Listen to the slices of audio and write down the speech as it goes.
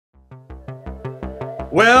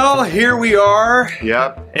Well, here we are.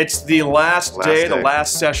 Yep. It's the last day, the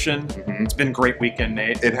last session. It's been a great weekend,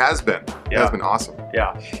 Nate. It has been. It has been awesome.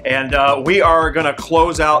 Yeah. And we are going to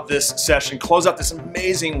close out this session, close out this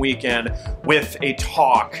amazing weekend with a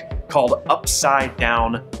talk called Upside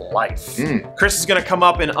Down Life. Chris is going to come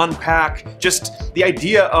up and unpack just the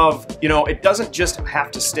idea of, you know, it doesn't just have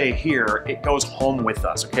to stay here, it goes home with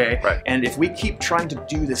us, okay? Right. And if we keep trying to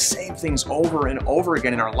do the same things over and over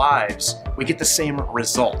again in our lives, we get the same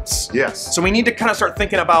results. Yes. So we need to kind of start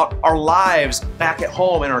thinking about our lives back at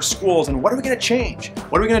home in our schools and what are we going to change?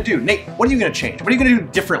 What are we going to do? Nate, what are you going to change? What are you going to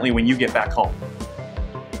do differently when you get back home?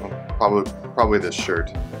 Probably this shirt.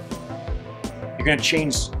 You're going to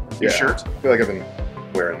change your shirt? I feel like I've been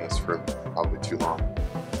wearing this for probably too long.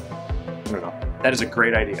 I don't know. That is a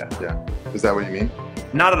great idea. Yeah. Is that what you mean?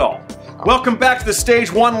 Not at all. Welcome back to the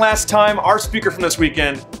stage one last time. Our speaker from this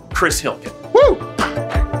weekend, Chris Hilkin.